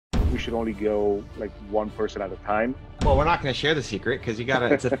we should only go like one person at a time. Well, we're not going to share the secret because you got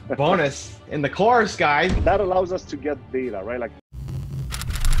it's a bonus in the course, guys. That allows us to get data, right? Like,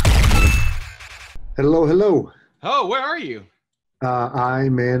 Hello. Oh, where are you?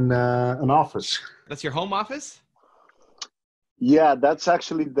 I'm in an office. That's your home office? yeah, that's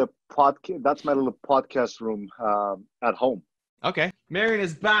actually the podcast. That's my little podcast room at home. Okay. Marian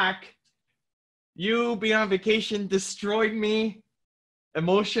is back. You being on vacation destroyed me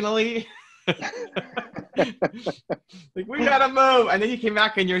emotionally. Like, we gotta move. And then you came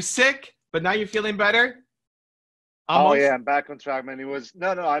back and you're sick, but now you're feeling better. Almost. Oh yeah, I'm back on track, man. It was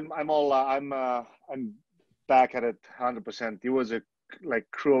I'm back at it 100%. It was a like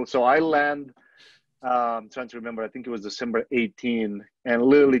cruel. So I land. I'm trying to remember. I think it was December 18, and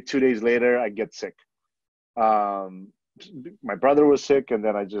literally 2 days later, I get sick. My brother was sick, and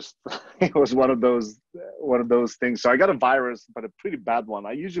then I just it was one of those things. So I got a virus, but a pretty bad one.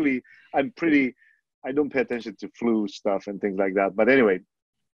 I don't pay attention to flu stuff and things like that. But anyway,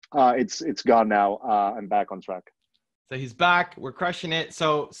 it's gone now. I'm back on track. So he's back. We're crushing it.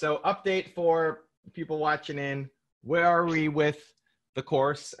 So update for people watching in. Where are we with the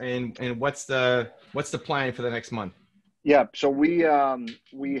course, and what's the plan for the next month? Yeah, so we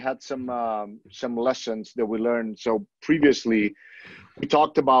had some lessons that we learned. So previously, we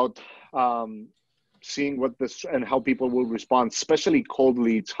talked about seeing what this and how people will respond, especially cold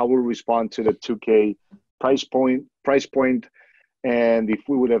leads. How we'll respond to the 2K price point, and if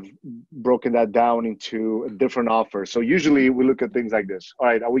we would have broken that down into a different offer. So usually we look at things like this. All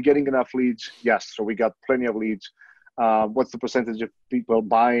right, are we getting enough leads? Yes. So we got plenty of leads. What's the percentage of people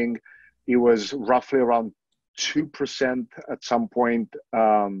buying? It was roughly around 2% at some point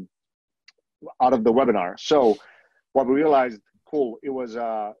out of the webinar. So what we realized, cool, it was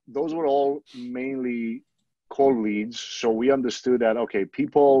those were all mainly cold leads. So we understood that, okay,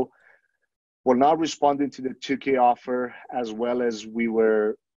 people were not responding to the 2K offer as well as we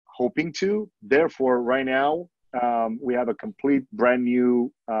were hoping to. Therefore, right now, we have a complete brand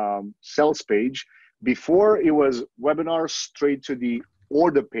new sales page. Before, it was webinar straight to the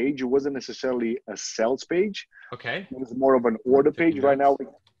order page. It wasn't necessarily a sales page. Okay. It was more of an order page. Right now,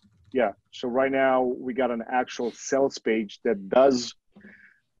 so right now we got an actual sales page that does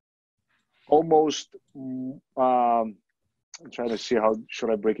almost, I'm trying to see how should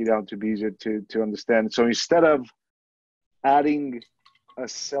I break it down to be easier to understand. So instead of adding a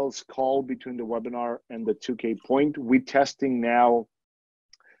sales call between the webinar and the 2K point, we're testing now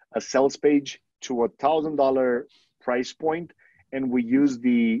a sales page to $1,000 price point, and we use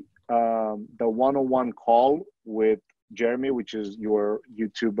the one-on-one call with Jeremy, which is your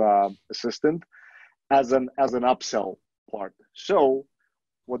YouTube assistant, as an upsell part. So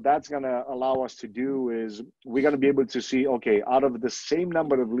what that's going to allow us to do is we're going to be able to see, okay, out of the same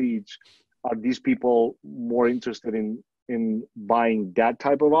number of leads, are these people more interested in buying that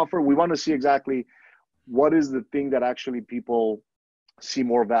type of offer? We want to see exactly what is the thing that actually people see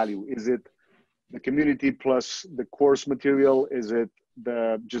more value. Is it the community plus the course material? Is it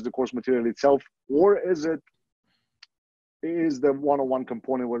just the course material itself? Or is the one-on-one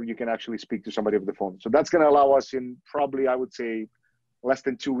component where you can actually speak to somebody over the phone? So that's going to allow us in probably, I would say, less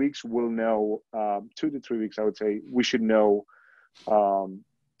than 2 weeks, we'll know, 2 to 3 weeks, I would say, we should know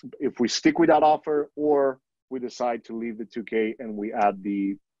if we stick with that offer or we decide to leave the 2K and we add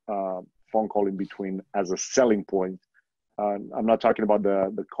the phone call in between as a selling point. I'm not talking about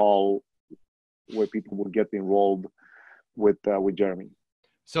the call where people will get enrolled with Jeremy.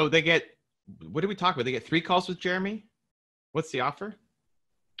 So they get, what did we talk about? They get 3 calls with Jeremy? What's the offer?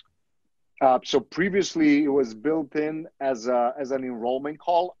 So previously it was built in as an enrollment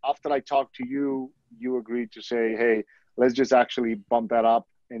call. After I talked to you, you agreed to say, hey, let's just actually bump that up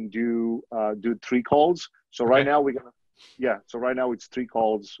and do 3 calls. So Okay. right now so right now it's 3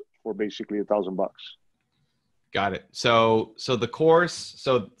 calls for basically $1,000. Got it. So the course,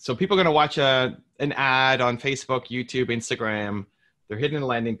 so people are going to watch an ad on Facebook, YouTube, Instagram. They're hitting a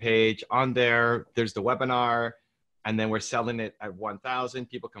landing page. On there, there's the webinar, and then we're selling it at 1,000.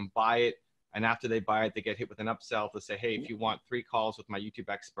 People can buy it, and after they buy it, they get hit with an upsell to say, hey, if you want 3 calls with my YouTube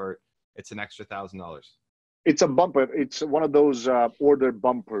expert, it's an extra $1,000. It's a bumper. It's one of those order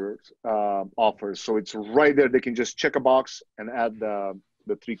bumper offers. So it's right there. They can just check a box and add the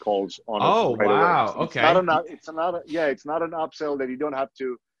 3 calls on it right wow. away. So Okay. it's not an upsell that you don't have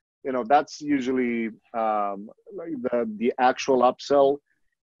to, that's usually like the actual upsell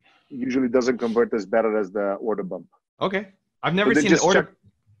usually doesn't convert as better as the order bump. Okay. I've never seen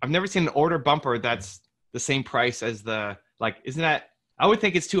an order bumper that's the same price as isn't that, I would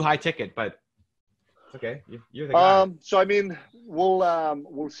think it's too high ticket, but. Okay, you're the guy. So I mean,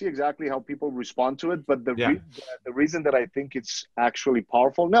 we'll see exactly how people respond to it. But the reason that I think it's actually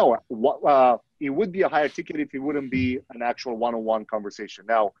powerful, no, it would be a higher ticket if it wouldn't be an actual one-on-one conversation.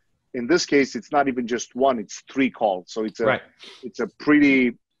 Now, in this case, it's not even just one; it's 3 calls. So it's a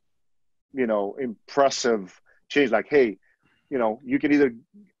pretty, impressive change. Like, hey, you can either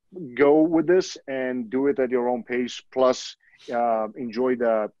go with this and do it at your own pace, plus enjoy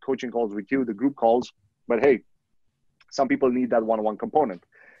the coaching calls with you, the group calls. But hey, some people need that one-on-one component.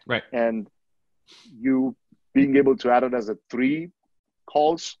 Right. And you being able to add it as a 3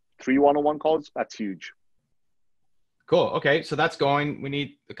 one-on-one calls, that's huge. Cool. Okay. So that's going. We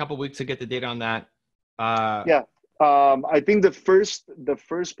need a couple of weeks to get the data on that. I think the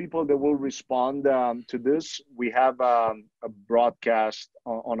first people that will respond to this, we have a broadcast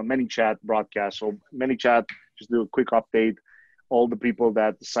on a ManyChat broadcast. So ManyChat, just do a quick update. All the people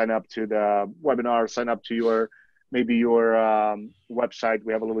that sign up to the webinar, sign up to your website.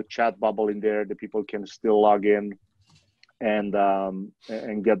 We have a little chat bubble in there that people can still log in and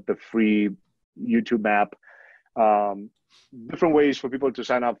get the free YouTube app. Different ways for people to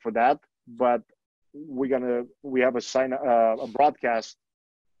sign up for that, but we have a broadcast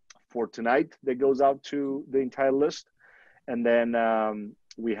for tonight that goes out to the entire list, and then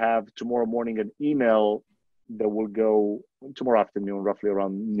we have tomorrow morning an email that will go tomorrow afternoon, roughly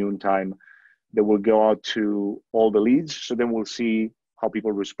around noontime, that will go out to all the leads. So then we'll see how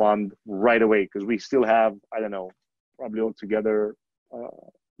people respond right away, because we still have, I don't know, probably altogether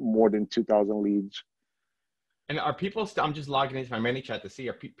more than 2,000 leads. And are people still, I'm just logging into my ManyChat to see,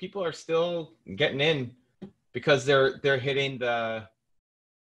 people are still getting in because they're hitting the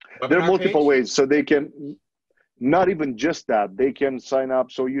webinar There are multiple page? ways. So they can, not even just that, they can sign up.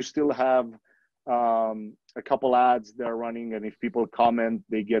 So you still have a couple ads that are running, and if people comment,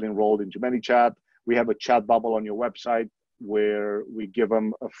 they get enrolled into ManyChat. We have a chat bubble on your website where we give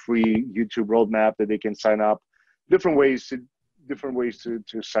them a free YouTube roadmap that they can sign up. Different ways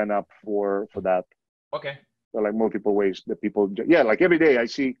to sign up for that. Okay. So like multiple ways that people, like every day I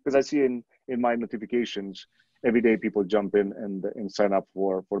see in my notifications, every day people jump in and sign up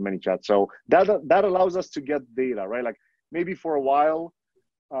for ManyChat. So that allows us to get data, right? Like maybe for a while,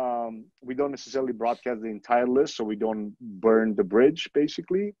 we don't necessarily broadcast the entire list, so we don't burn the bridge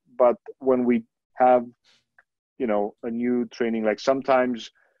basically. But when we have, a new training, like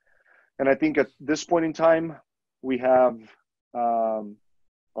sometimes, and I think at this point in time, we have a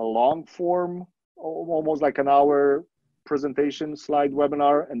long form, almost like an hour presentation slide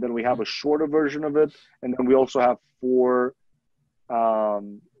webinar, and then we have a shorter version of it, and then we also have four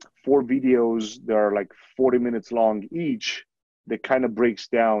videos that are like 40 minutes long each, that kind of breaks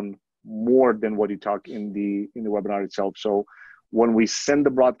down more than what you talk in the webinar itself. So when we send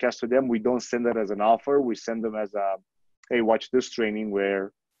the broadcast to them, we don't send it as an offer. We send them as a, hey, watch this training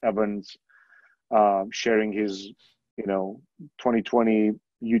where Evan's sharing his 2020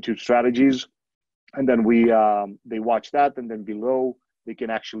 YouTube strategies. And then they watch that, and then below they can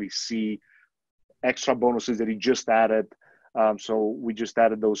actually see extra bonuses that he just added. So we just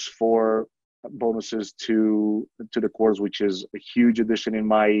added those 4 bonuses to the course, which is a huge addition in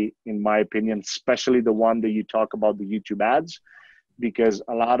my opinion, especially the one that you talk about, the YouTube ads, because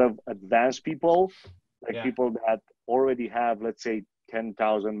a lot of advanced people, people that already have, let's say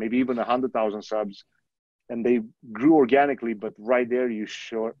 10,000, maybe even 100,000 subs, and they grew organically, but right there you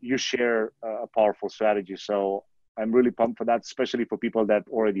share a powerful strategy. So I'm really pumped for that, especially for people that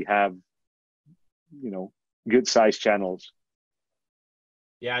already have, good size channels.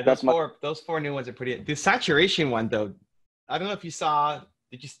 Yeah, those four new ones are pretty. The saturation one though, I don't know if you saw.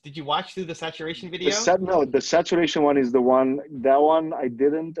 Did you watch through the saturation video? The saturation one is the one. That one I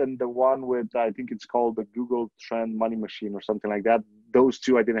didn't, and the one with, I think it's called the Google Trend Money Machine or something like that. Those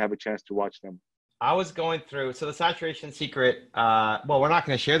two I didn't have a chance to watch them. I was going through, so the saturation secret, well, we're not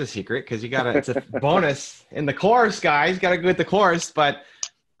going to share the secret because it's a bonus in the course, guys. Got to go with the course. But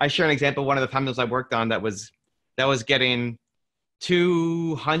I share an example. One of the thumbnails I worked on that was getting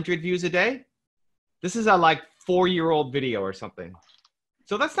 200 views a day. This is a like 4-year-old video or something.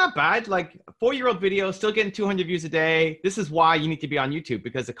 So that's not bad. Like a 4-year-old video, still getting 200 views a day. This is why you need to be on YouTube,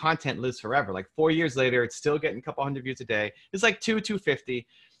 because the content lives forever. Like 4 years later, it's still getting a couple hundred views a day. It's like 250.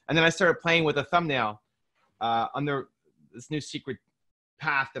 And then I started playing with a thumbnail under this new secret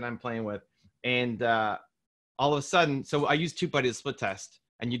path that I'm playing with. And all of a sudden, so I use TubeBuddy to split test.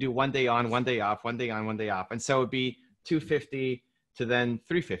 And you do 1 day on, 1 day off, 1 day on, 1 day off. And so it'd be 250 to then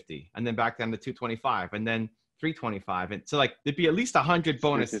 350. And then back down to 225. And then 325. And so like there'd be at least 100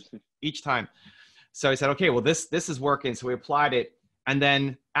 bonus each time. So I said, okay, well, this is working. So we applied it. And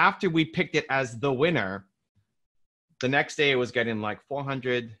then after we picked it as the winner, the next day it was getting like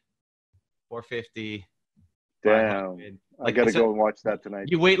 400, 450. Damn. I got to go and watch that tonight.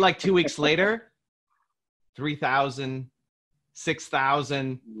 You wait like 2 weeks later, 3,000,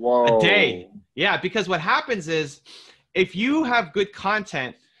 6,000 a day. Yeah, because what happens is if you have good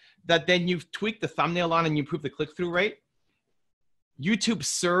content that then you've tweaked the thumbnail on and you improve the click-through rate, YouTube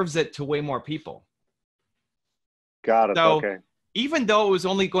serves it to way more people. Got it. So okay. Even though it was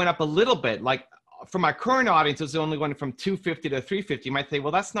only going up a little bit, like for my current audience, it was only going from 250 to 350. You might say,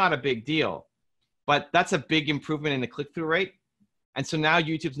 well, that's not a big deal, but that's a big improvement in the click-through rate. And so now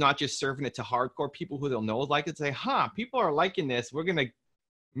YouTube's not just serving it to hardcore people who they'll know like it, say, people are liking this. We're going to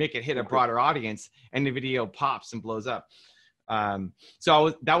make it hit a broader audience, and the video pops and blows up.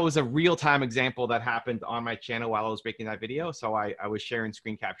 That was a real-time example that happened on my channel while I was making that video. So I was sharing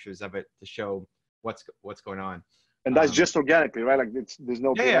screen captures of it to show what's going on. And that's just organically, right? Like there's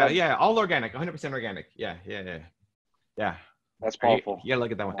no. Yeah, all organic, 100% organic. Yeah. That's powerful. You gotta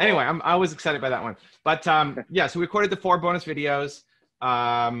look at that one. Anyway, I was excited by that one. But yeah, so we recorded the 4 bonus videos.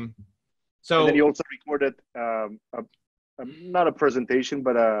 And then you also recorded not a presentation,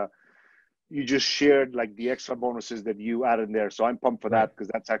 but you just shared like the extra bonuses that you added in there. So I'm pumped for that because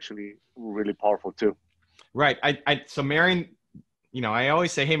that's actually really powerful too. Right. So Marian, I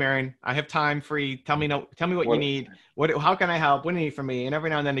always say, hey, Marian, I have time free. Tell me what you need. How can I help? What do you need from me? And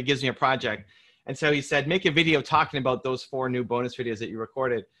every now and then he gives me a project. And so he said, make a video talking about those 4 new bonus videos that you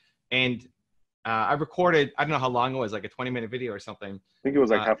recorded. And I recorded, I don't know how long it was, like a 20-minute video or something. I think it was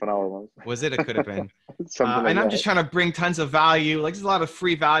like half an hour. Was it? It could have been. Something like and I'm that. just trying to bring tons of value. Like there's a lot of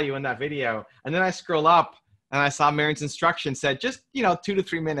free value in that video. And then I scroll up and I saw Marian's instruction said just, 2 to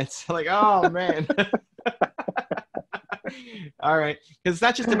 3 minutes. Like, oh, man. All right. Because it's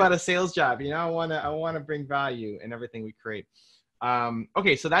not just about a sales job. I want to bring value in everything we create.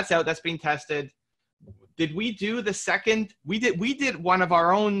 Okay, so that's out. That's being tested. Did we do the second? We did one of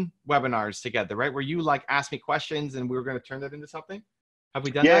our own webinars together, right? Where you like asked me questions and we were going to turn that into something. Have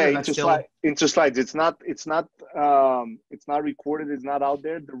we done that? Yeah, into slides. It's not recorded. It's not out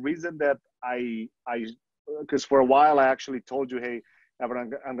there. The reason that because for a while I actually told you, hey,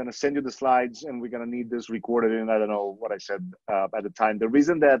 Evan, I'm going to send you the slides and we're going to need this recorded. And I don't know what I said at the time. The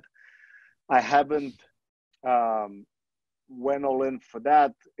reason that I haven't went all in for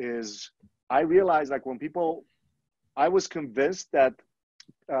that is I realized like I was convinced that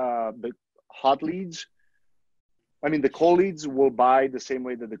the hot leads, the cold leads will buy the same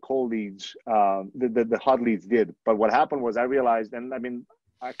way that the cold leads, the hot leads did. But what happened was I realized, and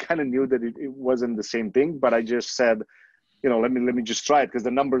I kind of knew that it wasn't the same thing, but I just said, let me just try it because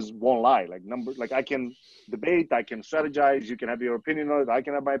the numbers won't lie. Like I can debate, I can strategize, you can have your opinion on it, I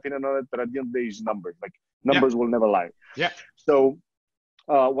can have my opinion on it, but at the end of the day, it's numbers. Like numbers will never lie. Yeah. So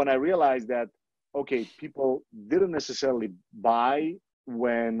when I realized that, okay, people didn't necessarily buy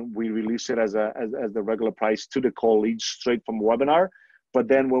when we released it as the regular price to the call leads straight from webinar, but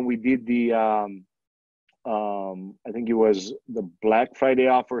then when we did the I think it was the Black Friday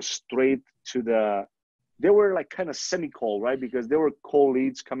offer straight to they were like kind of semi-call, right? Because they were call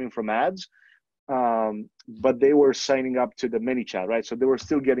leads coming from ads, but they were signing up to the ManyChat, right? So they were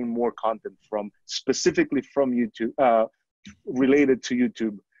still getting more content specifically from YouTube, related to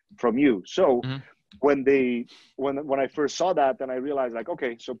YouTube from you. So when I first saw that, then I realized like,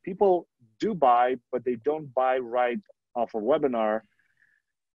 okay, so people do buy, but they don't buy right off a webinar.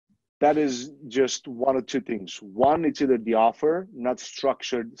 That is just one or two things. One, it's either the offer, not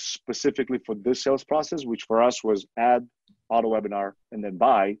structured specifically for this sales process, which for us was add, auto webinar, and then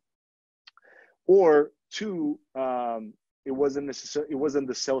buy. Or 2, it wasn't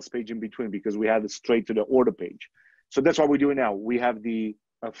the sales page in between because we had it straight to the order page. So that's what we're doing now. We have a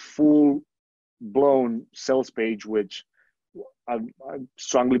full-blown sales page, which I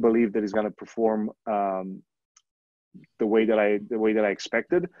strongly believe that is going to perform the way that I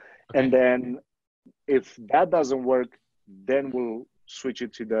expected. Okay. And then if that doesn't work, then we'll switch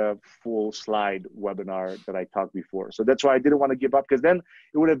it to the full slide webinar that I talked before. So that's why I didn't want to give up, because then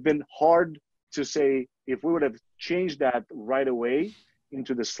it would have been hard to say if we would have changed that right away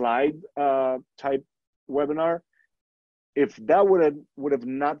into the slide type webinar. If that would have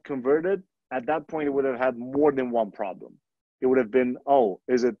not converted, at that point it would have had more than one problem. It would have been, oh,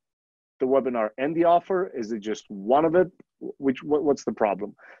 is it the webinar and the offer? Is it just one of it? What's the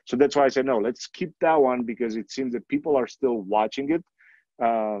problem? So that's why I said, no, let's keep that one, because it seems that people are still watching it.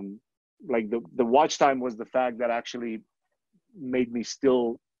 Like the watch time was the fact that actually made me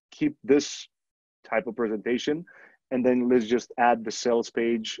still keep this type of presentation. And then let's just add the sales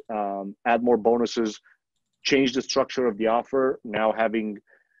page, add more bonuses, change the structure of the offer, now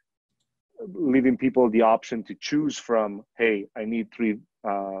leaving people the option to choose from, hey, I need 3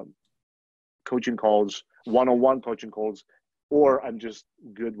 coaching calls, one-on-one coaching calls, or I'm just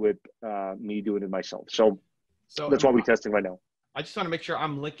good with me doing it myself. So that's what we're testing right now. I just want to make sure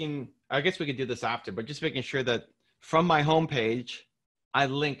I'm linking. I guess we could do this after, but just making sure that from my homepage, I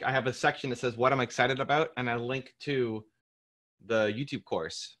have a section that says what I'm excited about, and I link to the YouTube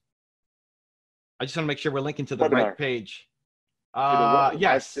course. I just want to make sure we're linking to the right page.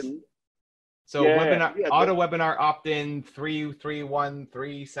 Yes. So webinar, auto webinar opt-in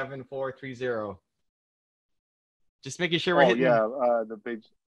 331-37430. Just making sure we're hitting. The page.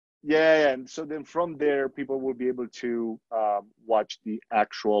 Yeah. And so then from there, people will be able to watch the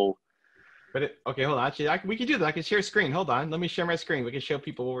actual. Okay, hold on. Actually, we can do that. I can share a screen. Hold on. Let me share my screen. We can show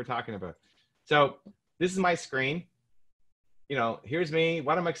people what we're talking about. So this is my screen. You know, here's me.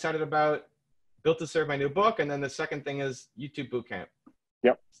 What I'm excited about. Built to Serve, my new book. And then the second thing is YouTube Bootcamp.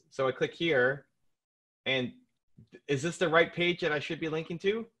 Yep. So I click here. And is this the right page that I should be linking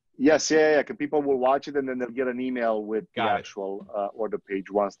to? Yes, yeah. Because people will watch it and then they'll get an email with the actual order page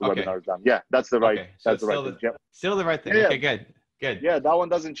once the webinar is done. Yeah, that's the right. Okay. So that's the right thing. Yep. Still the right thing. Yeah. Okay, good. Yeah, that one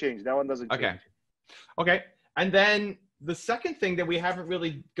doesn't change. Okay. And then the second thing that we haven't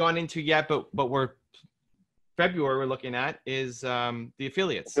really gone into yet, but we're looking at is the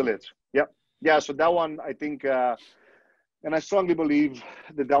affiliates. Yep. Yeah. So that one, I think, and I strongly believe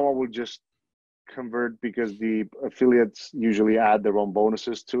that one will just convert because the affiliates usually add their own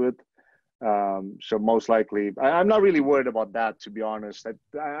bonuses to it. So most likely, I'm not really worried about that, to be honest.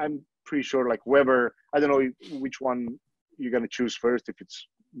 I'm pretty sure, like whoever, I don't know which one you're going to choose first, if it's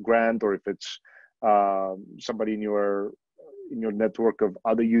Grant or if it's somebody in your network of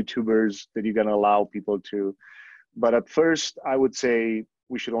other YouTubers that you're going to allow people to. But at first, I would say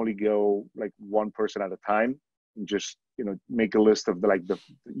we should only go like one person at a time, and just make a list of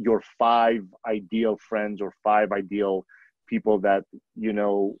your 5 ideal friends or 5 ideal people that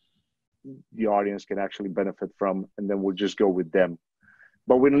the audience can actually benefit from, and then we'll just go with them.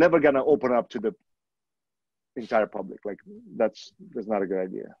 But we're never going to open up to the entire public. Like that's not a good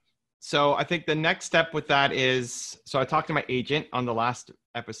idea. So I think the next step with that is, so I talked to my agent on the last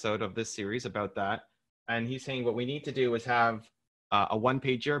episode of this series about that. And he's saying what we need to do is have a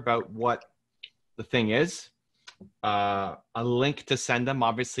 1-pager about what the thing is, a link to send them.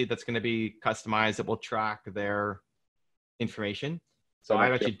 Obviously that's going to be customized. It will track their information. So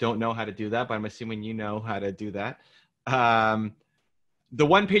I actually don't know how to do that, but I'm assuming you know how to do that. The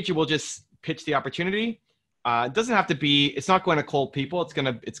 1-pager will just pitch the opportunity. It doesn't have to be, it's not going to cold people. It's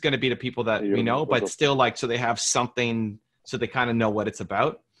going to be the people that we know, but still so they have something, so they kind of know what it's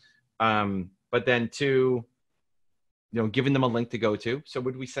about. But then 2, giving them a link to go to. So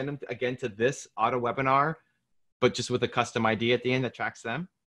would we send them again to this auto webinar, but just with a custom ID at the end that tracks them?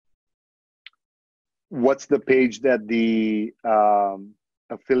 What's the page that the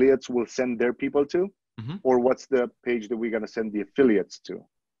affiliates will send their people to? Mm-hmm. Or what's the page that we're going to send the affiliates to?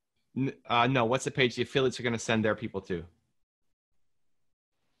 No, what's the page the affiliates are going to send their people to?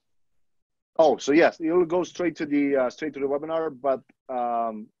 Oh, so yes, it'll go straight to the webinar, but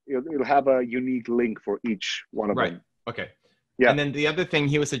it'll have a unique link for each one of them. Okay. Yeah. And then the other thing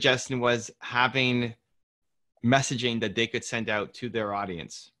he was suggesting was having messaging that they could send out to their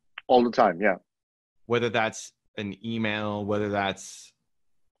audience all the time. Yeah. Whether that's an email, whether that's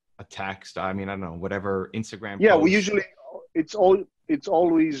a text. I mean, I don't know, whatever, Instagram. Yeah, post. We usually it's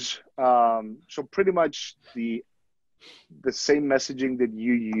always so pretty much the same messaging that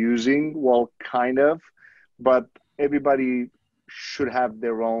you're using, well, kind of, but everybody should have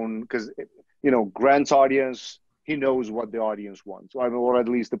their own, because Grant's audience, he knows what the audience wants, or at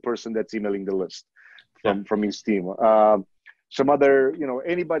least the person that's emailing the list from his team. Some other,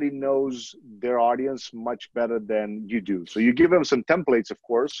 anybody knows their audience much better than you do. So you give them some templates, of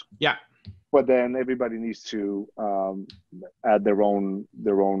course. Yeah. But then everybody needs to add their own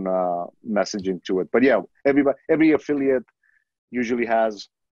messaging to it. But yeah, every affiliate usually has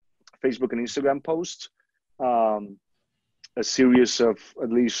Facebook and Instagram posts, a series of at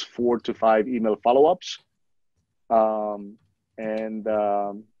least 4 to 5 email follow-ups, and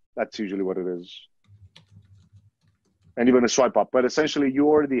that's usually what it is. And even a swipe up. But essentially, you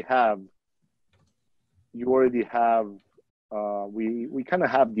already have. We kind of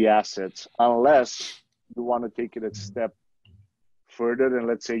have the assets, unless you want to take it a step further. And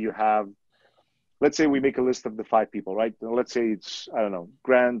let's say we make a list of the 5 people, right? Let's say it's, I don't know,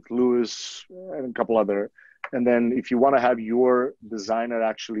 Grant, Lewis, and a couple other. And then if you want to have your designer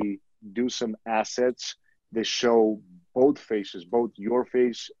actually do some assets that show both faces, both your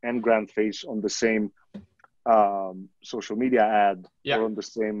face and Grant's face on the same social media ad Yeah. or on the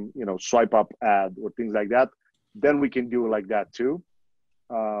same, swipe up ad or things like that, then we can do it like that too.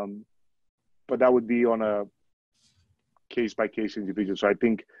 But that would be on a case by case individual. So I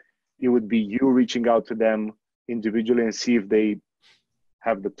think it would be you reaching out to them individually and see if they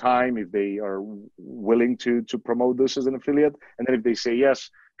have the time, if they are willing to promote this as an affiliate. And then if they say yes,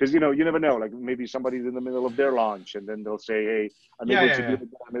 because you never know, like maybe somebody's in the middle of their launch and then they'll say, hey, I'm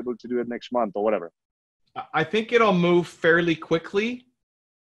able to do it next month or whatever. I think it'll move fairly quickly.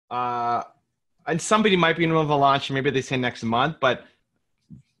 And somebody might be in the middle of a launch, maybe they say next month, but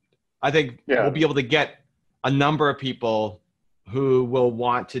I think we'll be able to get a number of people who will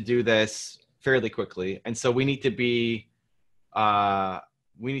want to do this fairly quickly. And so we need to be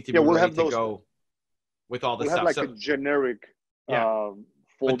ready to go with all the stuff. We'll have like a generic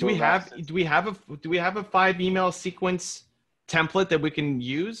but do we have a 5 email sequence template that we can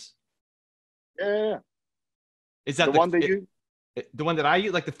use? Yeah. Is that the one that I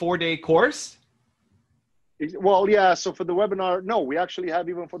use, like the 4-day course? Well, yeah. So for the webinar, no, we actually have,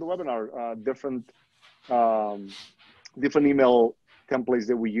 even for the webinar, different email templates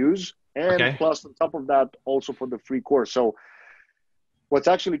that we use, and plus on top of that, also for the free course. So what's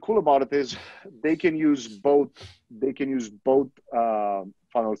actually cool about it is they can use both. They can use both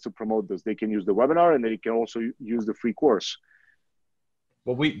funnels to promote this. They can use the webinar, and they can also use the free course.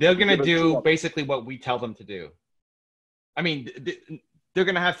 Well, they're going to do basically what we tell them to do. I mean, they're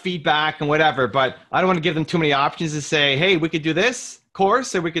going to have feedback and whatever, but I don't want to give them too many options to say, hey, we could do this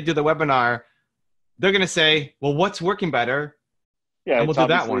course or we could do the webinar. They're going to say, well, what's working better? Yeah, and we'll do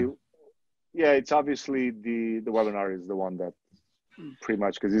that one. Yeah, it's obviously the webinar is the one that pretty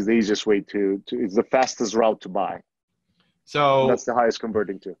much, because it's the easiest way it's the fastest route to buy. So that's the highest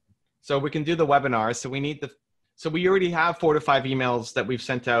converting to. So we can do the webinar. So we already have 4 to 5 emails that we've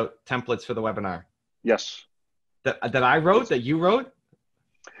sent out, templates for the webinar. Yes. That I wrote, that you wrote?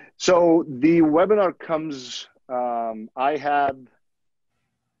 So the webinar comes, I had,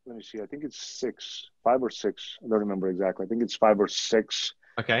 let me see, I think it's 5 or 6. I don't remember exactly. I think it's 5 or 6.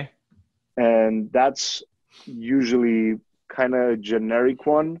 Okay. And that's usually kind of a generic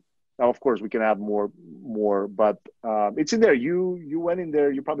one. Now, of course, we can add more, but it's in there. You went in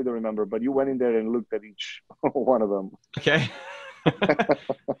there. You probably don't remember, but you went in there and looked at each one of them. Okay.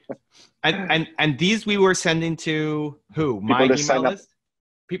 and these we were sending to who? My email list?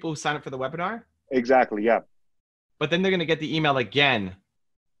 People who sign up for the webinar? Exactly, yeah. But then they're going to get the email again.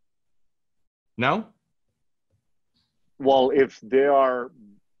 No? Well, if they are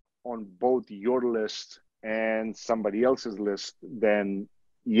on both your list and somebody else's list, then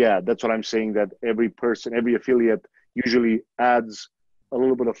yeah, that's what I'm saying, that every affiliate usually adds a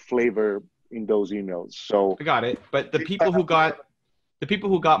little bit of flavor in those emails. So I got it. But the people who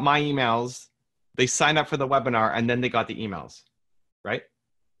got my emails, they signed up for the webinar and then they got the emails, right?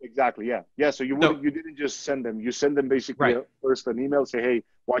 Exactly. Yeah. Yeah. So you didn't just send them. You send them basically first an email, say, hey,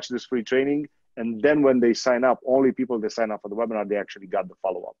 watch this free training. And then when they sign up, only people that sign up for the webinar, they actually got the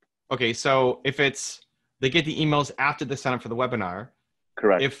follow-up. Okay. So if they get the emails after they sign up for the webinar.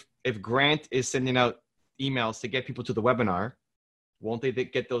 Correct. If Grant is sending out emails to get people to the webinar, won't they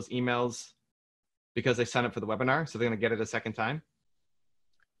get those emails because they sign up for the webinar? So they're going to get it a second time?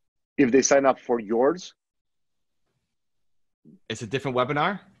 If they sign up for yours? It's a different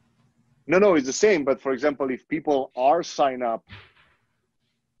webinar? No, it's the same. But for example, if people are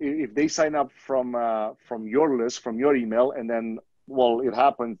if they sign up from your list, from your email, and then, well, it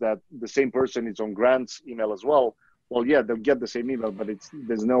happens that the same person is on Grant's email as well. Well, yeah, they'll get the same email, but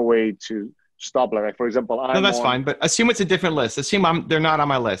there's no way to stop. Like, for example, that's fine. But assume it's a different list. Assume they're not on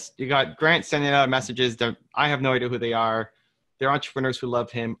my list. You got Grant sending out messages. I have no idea who they are. They're entrepreneurs who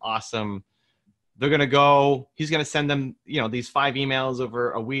love him. Awesome. They're going to go, he's going to send them, these 5 emails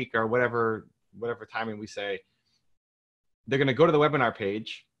over a week or whatever timing we say. They're going to go to the webinar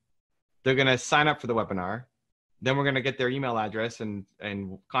page. They're going to sign up for the webinar. Then we're going to get their email address and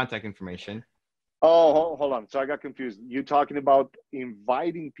contact information. Oh, hold on. So I got confused. You're talking about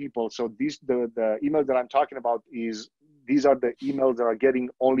inviting people. So the email that I'm talking about these are the emails that are getting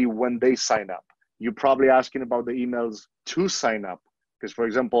only when they sign up. You're probably asking about the emails to sign up. Because, for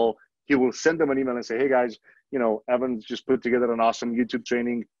example, he will send them an email and say, hey, guys, Evan's just put together an awesome YouTube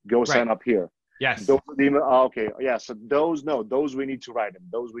training. Go sign up here. Yes. Those are the email. Oh, okay. Yeah. So those we need to write them.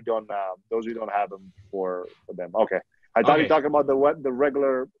 Those we don't have them for them. Okay. I thought you were talking about the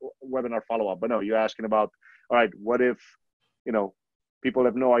regular webinar follow-up, but no, you're asking about, all right, what if, people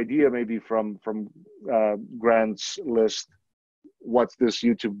have no idea maybe from Grant's list, what's this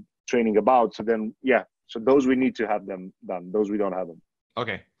YouTube training about? So then, yeah, so those we need to have them done. Those we don't have them.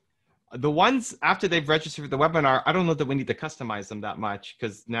 Okay. The ones after they've registered for the webinar, I don't know that we need to customize them that much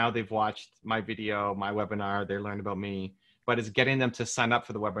because now they've watched my video, my webinar, they learned about me, but it's getting them to sign up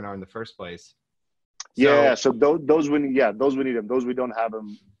for the webinar in the first place. Yeah, so those we need them. Those we don't have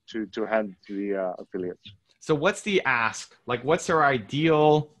them to hand to the affiliates. So what's the ask? Like, what's our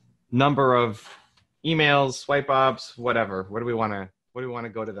ideal number of emails, swipe ups, whatever? What do we want to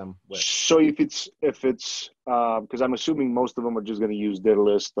go to them with? So if it's because I'm assuming most of them are just going to use their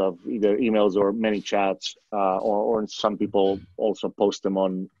list of either emails or many chats, or some people also post them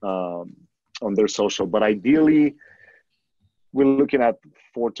on their social. But ideally, we're looking at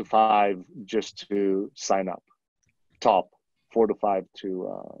 4 to 5 just to sign up. Top 4 to 5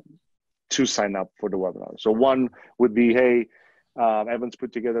 to sign up for the webinar. So one would be, hey, Evan's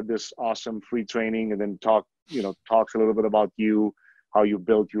put together this awesome free training, and then talks a little bit about you, how you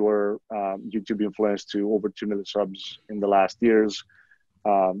built your YouTube influence to over 2 million subs in the last years.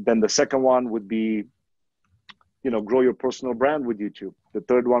 Then the second one would be, grow your personal brand with YouTube. The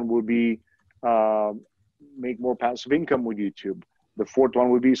third one would be make more passive income with YouTube. The fourth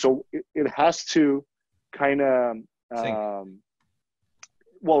one would be, so it has to kind of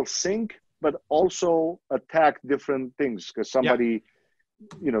sync, but also attack different things, because somebody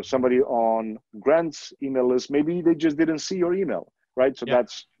on Grant's email list, maybe they just didn't see your email, right? So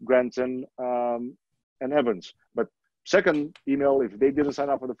that's Grant and Evans. But second email, if they didn't sign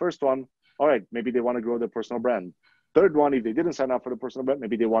up for the first one, all right, maybe they want to grow their personal brand. Third one, if they didn't sign up for the personal brand,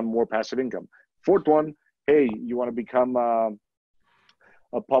 maybe they want more passive income. Fourth one, hey, you want to become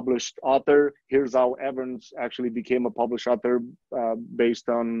a published author. Here's how Evans actually became a published author based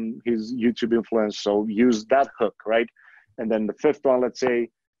on his YouTube influence. So use that hook, right? And then the fifth one, let's say,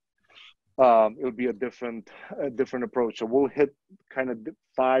 it'll be a different approach. So we'll hit kind of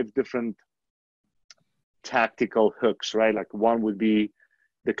 5 different tactical hooks, right? Like one would be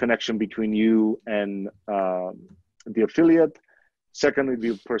the connection between you and the affiliate. Second would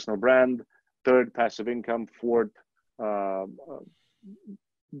be personal brand. Third, passive income. Fourth,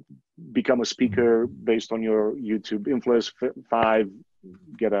 become a speaker based on your YouTube influence. 5,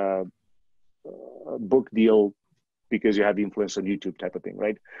 get a book deal because you have influence on YouTube, type of thing,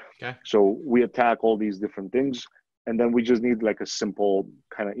 right? Okay. So we attack all these different things, and then we just need like a simple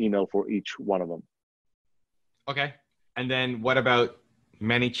kind of email for each one of them. Okay. And then what about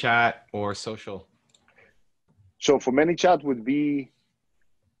ManyChat or social? So for ManyChat would be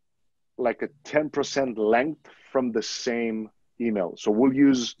like a 10% length from the same email. So we'll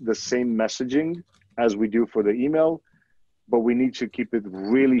use the same messaging as we do for the email, but we need to keep it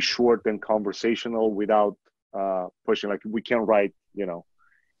really short and conversational without pushing. Like we can write,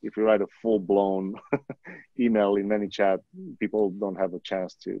 if you write a full-blown email in ManyChat, people don't have a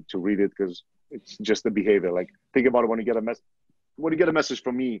chance to read it because it's just the behavior. Like think about it when you get a message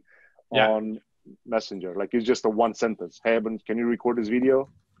from me on Messenger, like it's just a one sentence. Hey, Evan, can you record this video?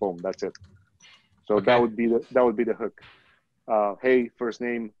 Boom, that's it. So that would be the hook. Hey, first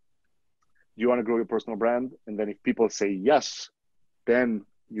name, do you want to grow your personal brand? And then if people say yes, then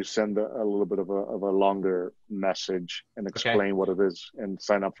you send a little bit of a longer message and explain what it is and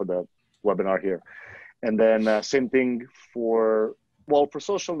sign up for the webinar here. And then same thing for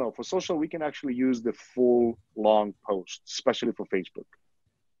social. No, for social, we can actually use the full long post, especially for Facebook.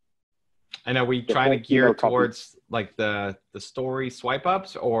 And are we trying to gear towards like the story swipe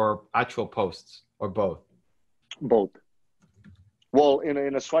ups or actual posts, or both? Both. Well,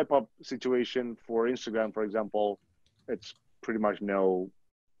 in a swipe up situation for Instagram, for example, it's pretty much no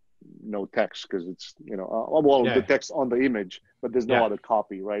text, because it's the text on the image, but there's no other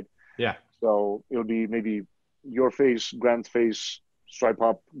copy, right? Yeah. So it'll be maybe your face, Grant's face, swipe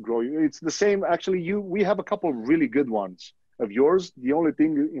up, grow. It's the same. Actually, we have a couple really good ones of yours. The only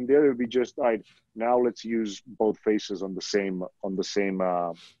thing in there would be just, all right, now let's use both faces on the same same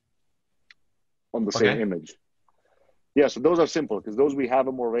image. Yeah, so those are simple because those we have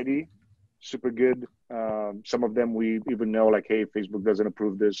them already, super good. Some of them we even know, like, hey, Facebook doesn't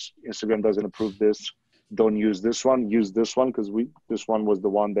approve this, Instagram doesn't approve this. Don't use this one. Use this one because this one was the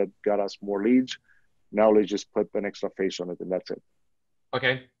one that got us more leads. Now let's just put an extra face on it, and that's it.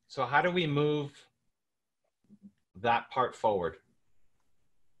 Okay, so how do we move that part forward?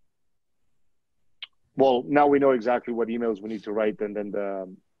 Well, now we know exactly what emails we need to write, and then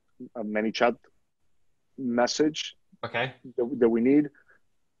the ManyChat message that we need.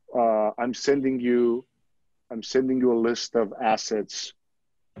 I'm sending you a list of assets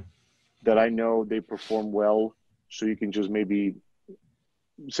that I know they perform well, so you can just maybe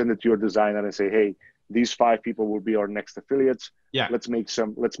send it to your designer and say, hey, these 5 people will be our next affiliates. Yeah. Let's make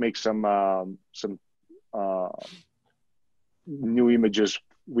some new images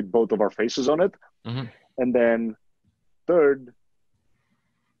with both of our faces on it. Mm-hmm. And then third,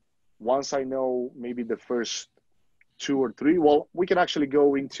 once I know maybe the first 2 or 3, well, we can actually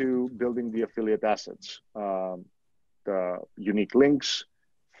go into building the affiliate assets, the unique links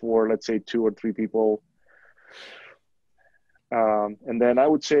for, let's say, 2 or 3 people. And then I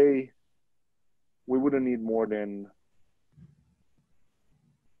would say we wouldn't need more than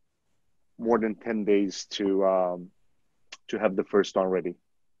 10 days to have the first one ready.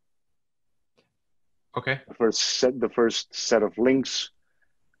 Okay. The first set of links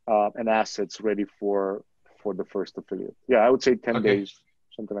and assets ready for the first affiliate. Yeah, I would say 10 days,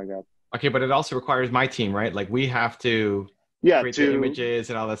 something like that. Okay, but it also requires my team, right? Like we have to create the images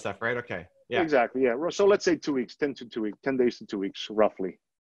and all that stuff, right? Okay. Yeah. Exactly. Yeah. So let's say 2 weeks, 10 days to 2 weeks, roughly,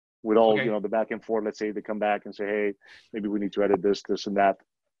 with all the back and forth. Let's say they come back and say, hey, maybe we need to edit this, and that.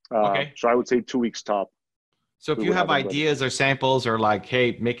 So I would say 2 weeks top. So if you have ideas or samples or like,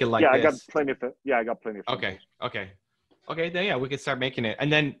 hey, make it like this. I got plenty of it. Yeah, I got plenty of it. Okay, then yeah, we could start making it.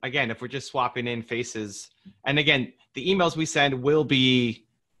 And then again, if we're just swapping in faces, and again, the emails we send will be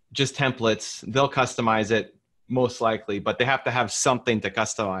just templates. They'll customize it most likely, but they have to have something to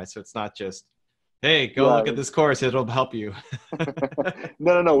customize. So it's not just, hey, go look at this course. It'll help you.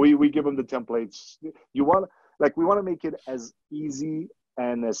 No. We give them the templates. We want to make it as easy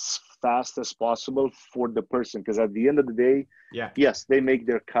and as fast as possible for the person. Because at the end of the day, yes, they make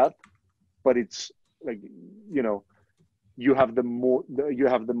their cut, but it's like, you have the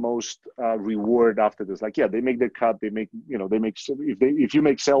most reward after this. Like, they make their cut. They make, if you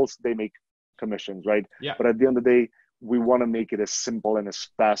make sales, they make commissions, right? Yeah. But at the end of the day, we want to make it as simple and as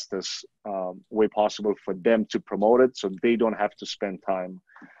fast as way possible for them to promote it, so they don't have to spend time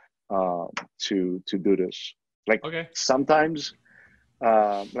to do this. Like sometimes,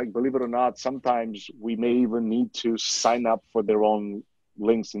 like believe it or not, sometimes we may even need to sign up for their own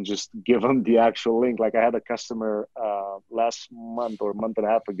links and just give them the actual link. Like I had a customer last month or a month and a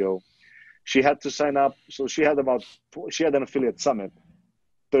half ago. She had to sign up. So she had an affiliate summit,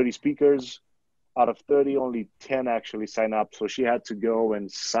 30 speakers. Out of 30, only 10 actually sign up. So she had to go and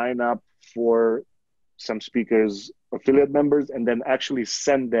sign up for some speakers, affiliate members, and then actually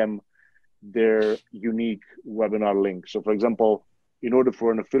send them their unique webinar link. So for example, in order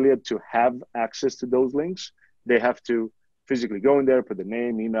for an affiliate to have access to those links, they have to physically go in there, put the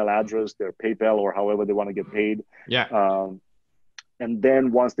name, email address, their PayPal, or however they want to get paid. Yeah. And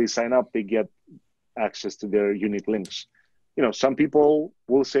then once they sign up, they get access to their unique links. Some people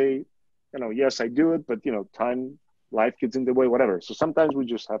will say, yes, I do it, but time, life gets in the way, whatever. So sometimes we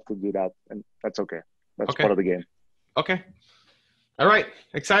just have to do that, and that's okay. That's part of the game. Okay. All right.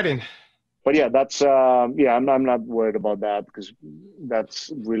 Exciting. But yeah, that's I'm not worried about that, because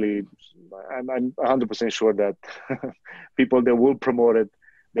that's really, I'm 100% sure that people that will promote it,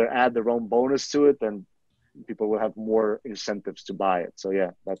 they'll add their own bonus to it, and people will have more incentives to buy it. So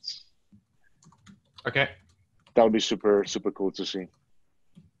yeah, that's okay. That would be super, super cool to see.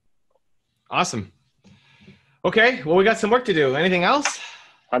 Awesome. Okay. Well, we got some work to do. Anything else?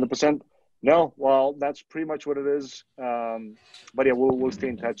 100%. No. Well, that's pretty much what it is. But yeah, we'll stay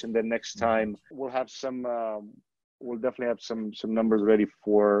in touch, and then next time we'll have some. We'll definitely have some numbers ready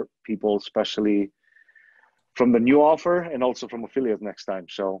for people, especially from the new offer and also from affiliate next time.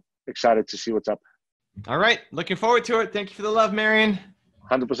 So excited to see what's up. All right. Looking forward to it. Thank you for the love, Marian.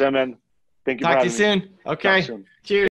 100%, man. Thank you. Talk to you soon. Okay. Cheers.